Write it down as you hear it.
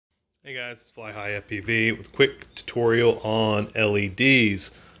Hey guys, it's Fly High FPV with a quick tutorial on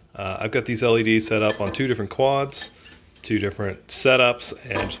LEDs. I've got these LEDs set up on two different quads, two different setups,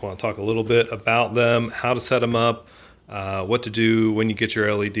 and I just want to talk a little bit about them, how to set them up, what to do when you get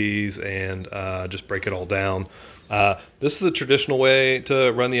your LEDs, and just break it all down. This is the traditional way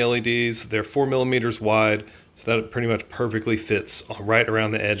to run the LEDs. They're 4mm wide, so that pretty much perfectly fits right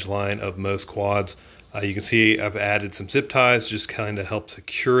around the edge line of most quads. You can see I've added some zip ties, just kind of help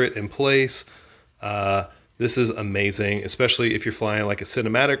secure it in place. This is amazing, especially if you're flying like a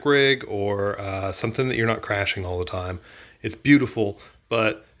cinematic rig or something that you're not crashing all the time. It's beautiful,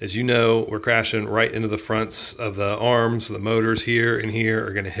 but as you know, we're crashing right into the fronts of the arms. The motors here and here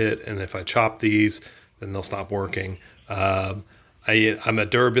are going to hit, and if I chop these, then they'll stop working. I'm a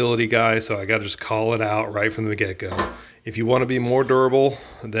durability guy, so I got to just call it out right from the get-go. If you want to be more durable,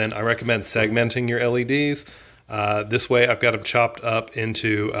 then I recommend segmenting your LEDs. This way I've got them chopped up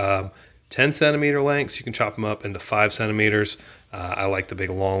into 10 centimeter lengths. You can chop them up into 5 centimeters. I like the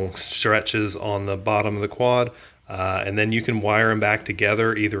big long stretches on the bottom of the quad. And then you can wire them back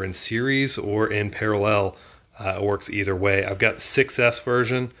together either in series or in parallel. It works either way. I've got 6S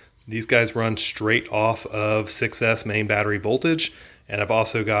version. These guys run straight off of 6S main battery voltage. And I've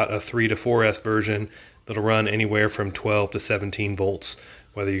also got a 3 to 4S version that'll run anywhere from 12 to 17 volts.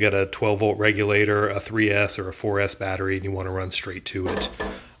 Whether you got a 12 volt regulator, a 3S or a 4S battery, and you want to run straight to it.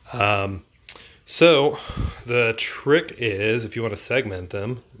 So the trick is, if you want to segment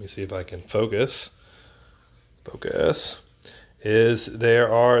them, let me see if I can focus, is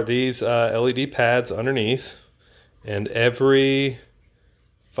there are these LED pads underneath, and every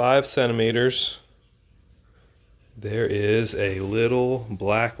 5 centimeters there is a little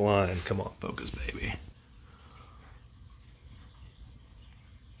black line. Come on, focus, baby.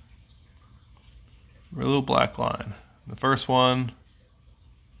 A little black line. The first one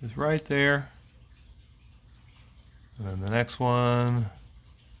is right there. And then the next one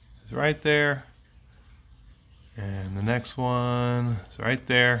is right there. And the next one is right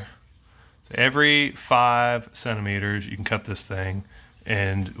there. So every 5 centimeters you can cut this thing.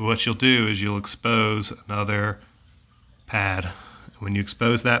 And what you'll do is you'll expose another pad. When you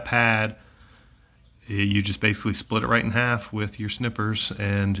expose that pad, you just basically split it right in half with your snippers,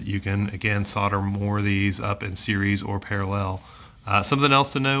 and you can again solder more of these up in series or parallel. Something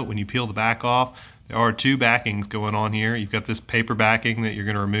else to note, when you peel the back off, there are two backings going on here. You've got this paper backing that you're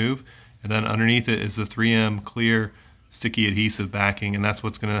going to remove, and then underneath it is the 3M clear sticky adhesive backing, and that's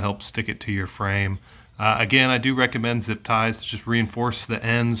what's going to help stick it to your frame. Again, I do recommend zip ties to just reinforce the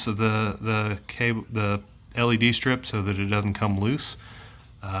ends of the LED strip so that it doesn't come loose.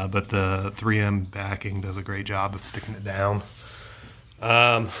 But the 3M backing does a great job of sticking it down.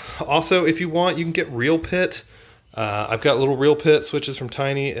 Also, if you want, you can get RealPit. I've got little RealPit switches from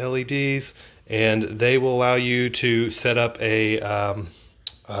Tiny LEDs, and they will allow you to set up a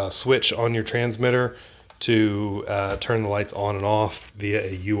switch on your transmitter to turn the lights on and off via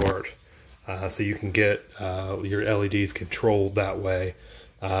a UART. So you can get your LEDs controlled that way.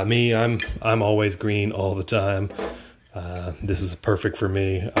 I'm always green all the time. This is perfect for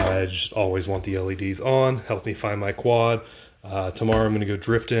me. I just always want the LEDs on. Helps me find my quad. Tomorrow I'm going to go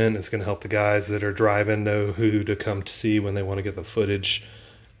drifting. It's going to help the guys that are driving know who to come to see when they want to get the footage.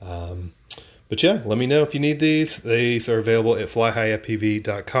 But yeah, let me know if you need these. These are available at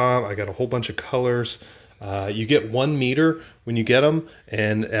flyhighfpv.com. I got a whole bunch of colors. You get 1 meter when you get them,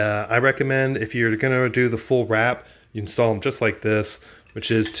 and I recommend, if you're going to do the full wrap, you install them just like this, which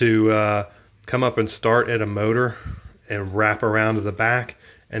is to come up and start at a motor and wrap around to the back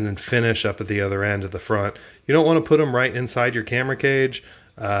and then finish up at the other end of the front. You don't want to put them right inside your camera cage,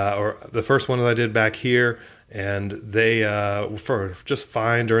 or the first one that I did back here, and they were just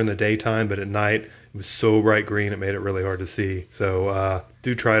fine during the daytime, but at night it was so bright green it made it really hard to see. So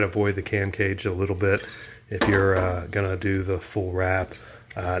do try to avoid the cam cage a little bit if you're gonna do the full wrap.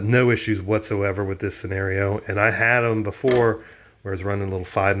 No issues whatsoever with this scenario, and I had them before where I was running little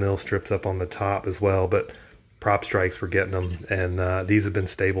 5mm strips up on the top as well, but prop strikes were getting them, and these have been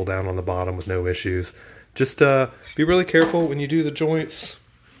stable down on the bottom with no issues. Just be really careful when you do the joints.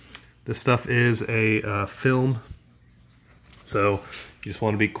 This stuff is a film, so you just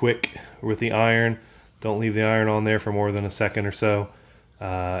want to be quick with the iron. Don't leave the iron on there for more than a second or so,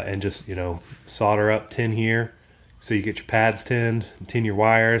 and just, you know, solder up, tin here, so you get your pads tinned, and tin your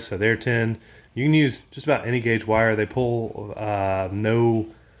wires so they're tinned. You can use just about any gauge wire. They pull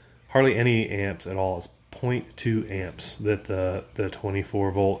hardly any amps at all. It's 0.2 amps that the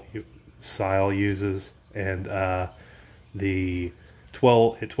 24 volt Sile uses, and the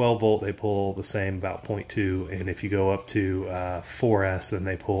at 12 volt, they pull the same, about 0.2, and if you go up to 4S, then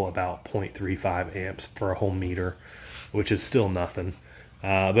they pull about 0.35 amps for a whole meter, which is still nothing.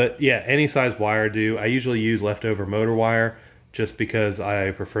 But yeah, any size wire do. I usually use leftover motor wire just because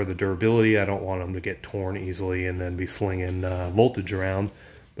I prefer the durability. I don't want them to get torn easily and then be slinging voltage around.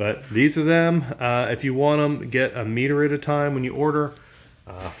 But these are them. If you want them, get a meter at a time when you order.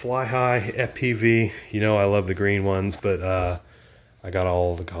 Fly High FPV. You know I love the green ones, but I got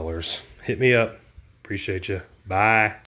all the colors. Hit me up. Appreciate you. Bye.